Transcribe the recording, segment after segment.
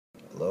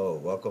Hello,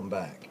 welcome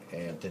back.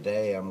 And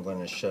today I'm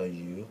going to show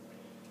you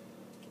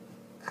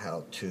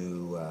how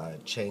to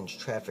change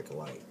traffic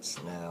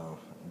lights. Now,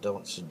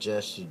 don't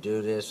suggest you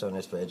do this on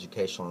this for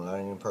educational and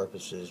learning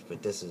purposes,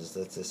 but this is,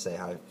 let's just say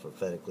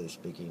hypothetically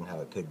speaking,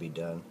 how it could be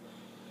done.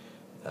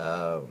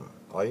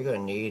 All you're going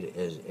to need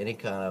is any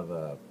kind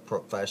of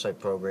flashlight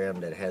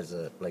program that has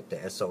like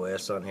the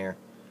SOS on here,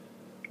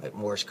 like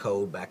Morse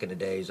code back in the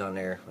days on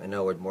there. I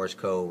know with Morse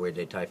code where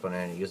they type on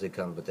there and it usually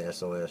comes with the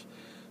SOS.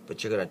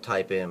 But you're going to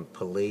type in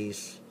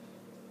police,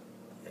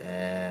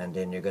 and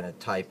then you're going to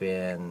type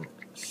in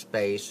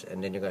space,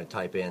 and then you're going to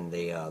type in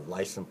the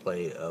license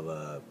plate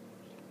of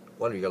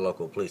one of your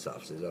local police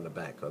officers on the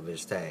back of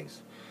his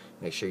tags.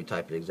 Make sure you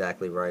type it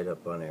exactly right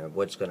up on there.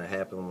 What's going to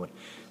happen when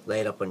lay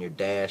it up on your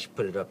dash,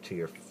 put it up to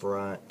your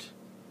front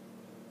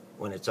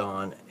when it's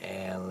on,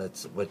 and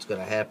what's going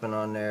to happen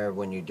on there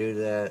when you do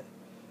that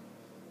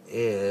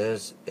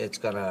is it's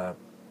going to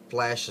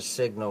flash a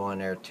signal on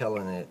there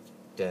telling it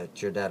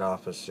that you're that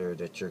officer,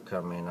 that you're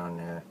coming on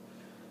there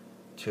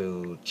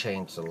to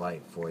change the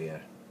light for you.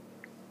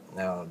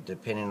 Now,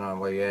 depending on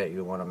where you're at,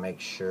 you want to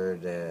make sure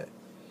that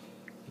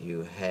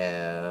you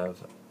have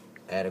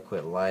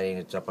adequate lighting.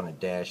 It's up on the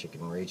dash, you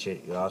can reach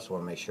it. You also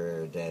want to make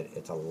sure that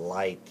it's a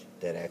light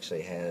that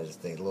actually has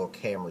the little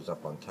cameras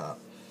up on top.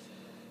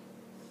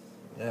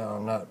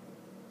 Now,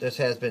 this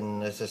has been,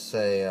 let's just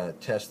say,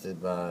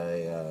 tested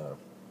by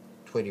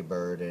Tweety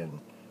Bird, and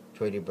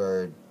Tweety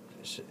Bird,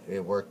 it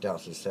worked out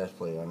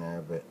successfully on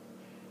there, but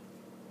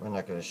we're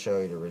not going to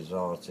show you the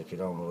results. If you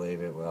don't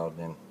believe it, well,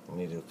 then you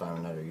need to find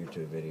another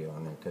YouTube video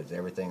on there, because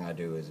everything I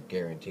do is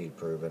guaranteed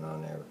proven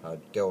on there. I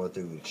go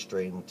through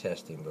extreme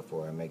testing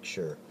before I make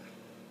sure.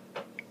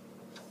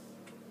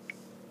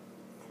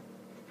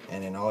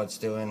 And then all it's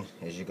doing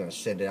is you're going to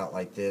send it out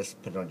like this,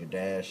 put it on your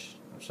dash.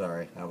 I'm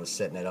sorry, I was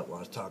setting it up while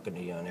I was talking to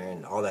you on there,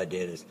 and all I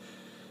did is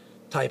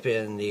type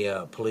in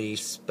the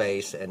police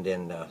space and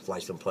then the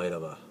license plate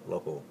of a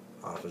local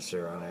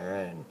officer on there,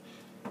 and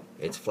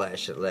it's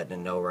flashing, letting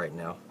it know right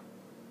now.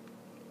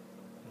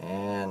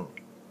 And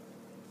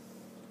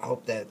I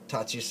hope that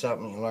taught you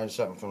something, you learned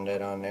something from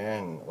that on there.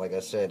 And like I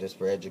said, it's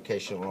for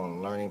educational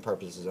and learning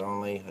purposes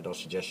only. I don't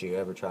suggest you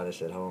ever try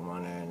this at home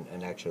on there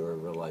and actually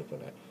real life on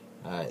there.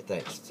 Alright,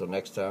 thanks. Till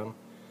next time,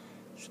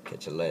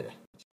 catch you later.